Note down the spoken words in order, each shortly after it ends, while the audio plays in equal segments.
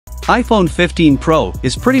iPhone 15 Pro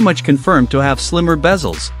is pretty much confirmed to have slimmer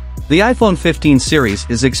bezels. The iPhone 15 series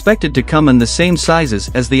is expected to come in the same sizes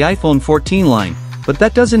as the iPhone 14 line, but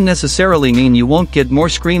that doesn't necessarily mean you won't get more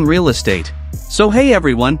screen real estate. So hey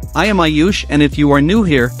everyone, I am Ayush, and if you are new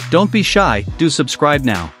here, don't be shy, do subscribe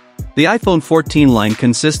now. The iPhone 14 line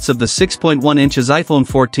consists of the 6.1 inches iPhone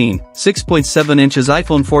 14, 6.7 inches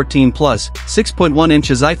iPhone 14 Plus, 6.1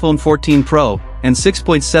 inches iPhone 14 Pro, and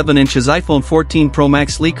 6.7 inches iPhone 14 Pro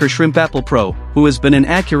Max. Leaker Shrimp Apple Pro, who has been an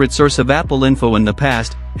accurate source of Apple info in the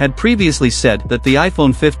past, had previously said that the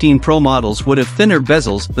iPhone 15 Pro models would have thinner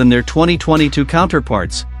bezels than their 2022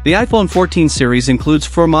 counterparts. The iPhone 14 series includes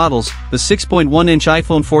 4 models: the 6.1-inch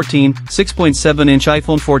iPhone 14, 6.7-inch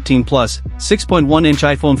iPhone 14 Plus, 6.1-inch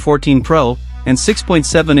iPhone 14 Pro, and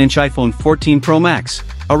 6.7-inch iPhone 14 Pro Max.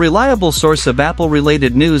 A reliable source of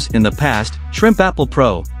Apple-related news in the past, Shrimp Apple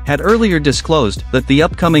Pro, had earlier disclosed that the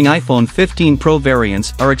upcoming iPhone 15 Pro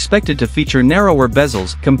variants are expected to feature narrower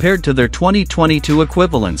bezels compared to their 2022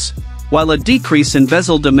 equivalents. While a decrease in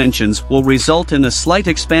bezel dimensions will result in a slight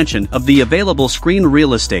expansion of the available screen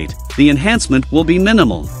real estate, the enhancement will be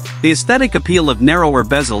minimal. The aesthetic appeal of narrower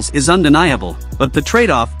bezels is undeniable, but the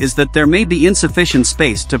trade-off is that there may be insufficient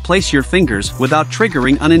space to place your fingers without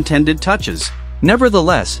triggering unintended touches.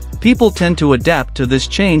 Nevertheless, people tend to adapt to this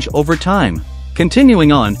change over time.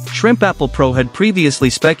 Continuing on, Shrimp Apple Pro had previously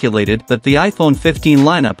speculated that the iPhone 15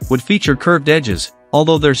 lineup would feature curved edges,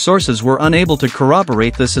 although their sources were unable to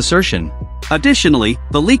corroborate this assertion. Additionally,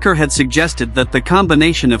 the leaker had suggested that the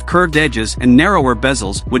combination of curved edges and narrower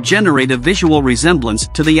bezels would generate a visual resemblance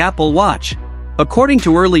to the Apple Watch. According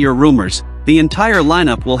to earlier rumors, the entire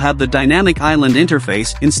lineup will have the dynamic island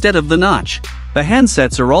interface instead of the notch. The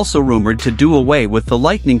handsets are also rumored to do away with the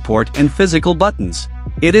Lightning port and physical buttons.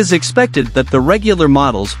 It is expected that the regular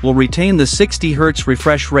models will retain the 60 Hz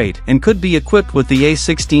refresh rate and could be equipped with the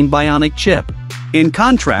A16 Bionic chip. In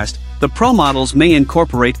contrast, the Pro models may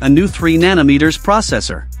incorporate a new 3nm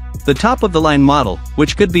processor. The top-of-the-line model,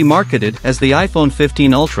 which could be marketed as the iPhone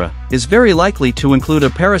 15 Ultra, is very likely to include a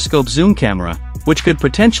periscope zoom camera, which could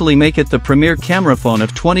potentially make it the premier camera phone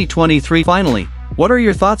of 2023. Finally, what are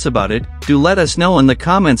your thoughts about it? Do let us know in the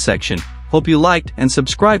comment section. Hope you liked and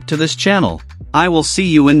subscribed to this channel. I will see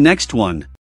you in next one.